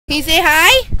Can you say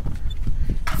hi?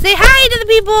 Say hi to the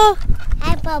people.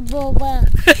 Hi, Bobo.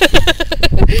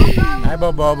 Hi,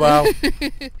 Bobo.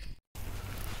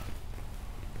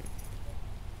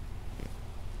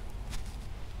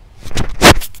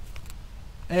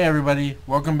 Hey everybody,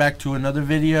 welcome back to another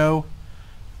video.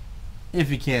 If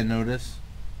you can't notice,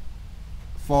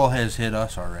 fall has hit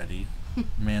us already.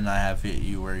 May not have hit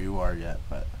you where you are yet,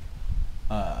 but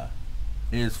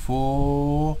it is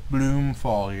full bloom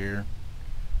fall here,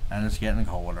 and it's getting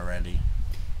cold already.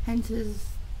 Hence his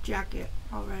jacket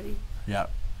already. Yep,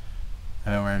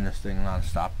 I've been wearing this thing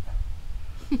non-stop.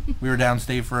 We were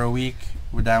downstate for a week.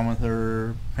 We're down with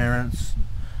her parents,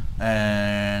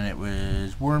 and it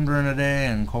was warm during the day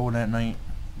and cold at night,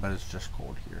 but it's just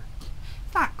cold here.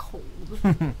 It's not cold.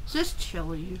 It's just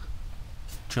chilly.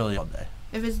 Chilly all day.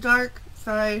 If it's dark,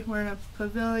 sorry, we're in a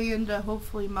pavilion to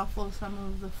hopefully muffle some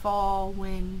of the fall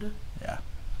wind. Yeah.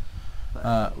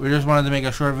 We just wanted to make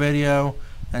a short video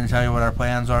and tell you what our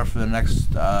plans are for the next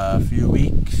few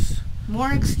weeks.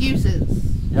 More excuses.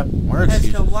 Yep, more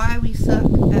excuses. As to why we suck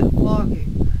at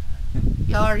vlogging.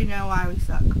 Y'all already know why we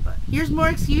suck, but here's more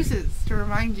excuses to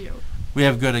remind you. We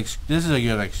have good this is a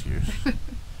good excuse.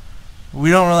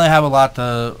 We don't really have a lot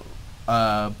to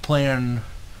plan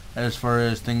as far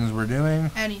as things we're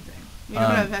doing. Anything. We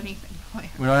don't have anything planned.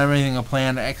 We don't have anything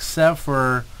planned except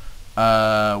for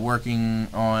working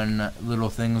on little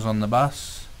things on the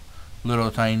bus.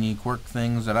 Little tiny quirk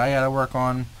things that I gotta work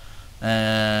on.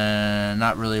 And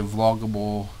not really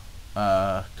vloggable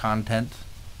content.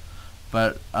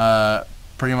 But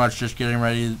pretty much just getting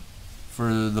ready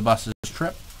for the bus's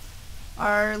trip.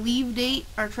 Our leave date,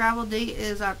 our travel date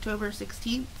is October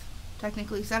 16th,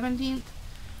 technically 17th.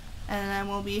 And then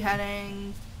we'll be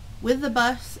heading with the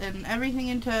bus and everything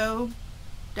in tow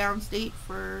downstate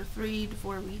for 3 to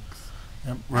 4 weeks.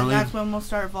 Yep, and that's when we'll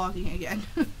start vlogging again.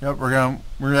 Yep,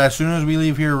 we're as soon as we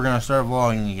leave here, we're gonna start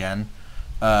vlogging again.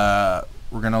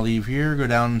 We're gonna leave here, go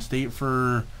downstate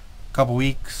for a couple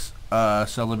weeks,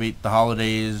 celebrate the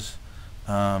holidays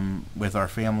with our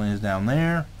families down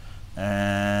there,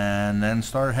 and then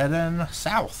start heading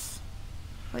south.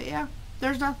 But yeah,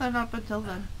 there's nothing up until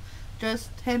then. Just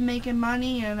him making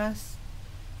money and us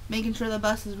making sure the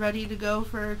bus is ready to go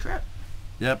for a trip.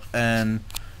 Yep, and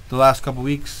the last couple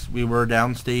weeks we were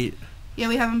downstate. Yeah,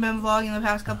 we haven't been vlogging the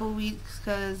past couple weeks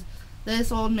because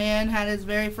this old man had his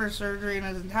very first surgery in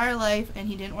his entire life and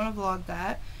he didn't want to vlog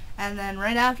that. And then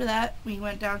right after that we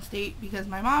went downstate because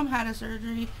my mom had a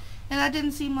surgery and that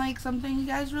didn't seem like something you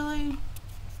guys really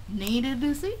needed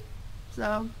to see.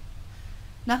 So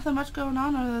nothing much going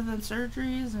on other than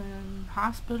surgeries and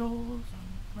hospitals,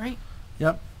 right?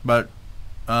 Yep, but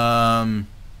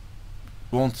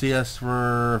won't see us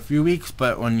for a few weeks,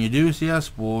 but when you do see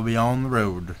us, we'll be on the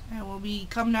road. And we'll be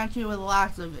coming at you with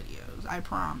lots of videos, I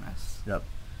promise. Yep.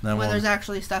 Then when there's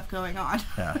actually stuff going on.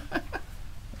 Yeah.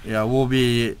 Yeah,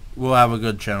 we'll have a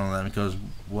good channel then because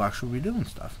we'll actually be doing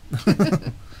stuff.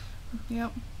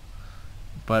 Yep.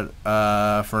 But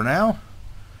for now,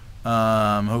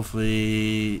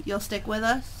 hopefully you'll stick with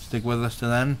us. Stick with us to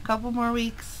then. Couple more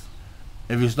weeks.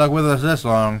 If you stuck with us this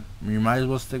long, you might as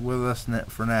well stick with us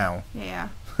for now. Yeah.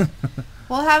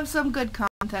 We'll have some good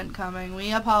content coming.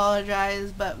 We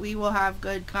apologize, but we will have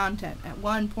good content at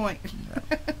one point.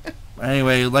 Yeah.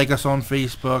 Anyway, like us on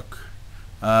Facebook.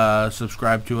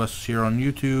 Subscribe to us here on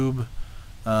YouTube.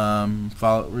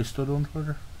 Follow. Are we still doing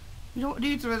Twitter? We don't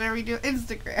do Twitter, we do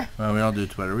Instagram. Well, we don't do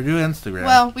Twitter. We do Instagram.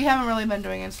 Well, we haven't really been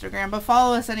doing Instagram, but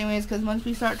follow us anyways, because once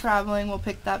we start traveling, we'll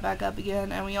pick that back up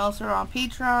again. And we also are on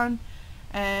Patreon,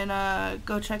 and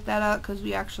go check that out, because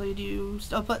we actually do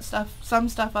still put some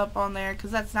stuff up on there, because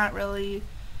that's not really,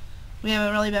 we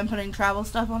haven't really been putting travel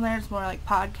stuff on there. It's more like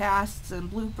podcasts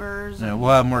and bloopers. Yeah,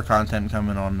 we'll have more content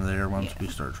coming on there once we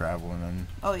start traveling. And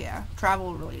oh yeah,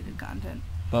 travel-related content.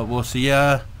 But we'll see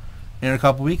ya in a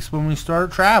couple weeks when we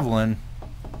start traveling.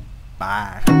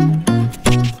 Bye.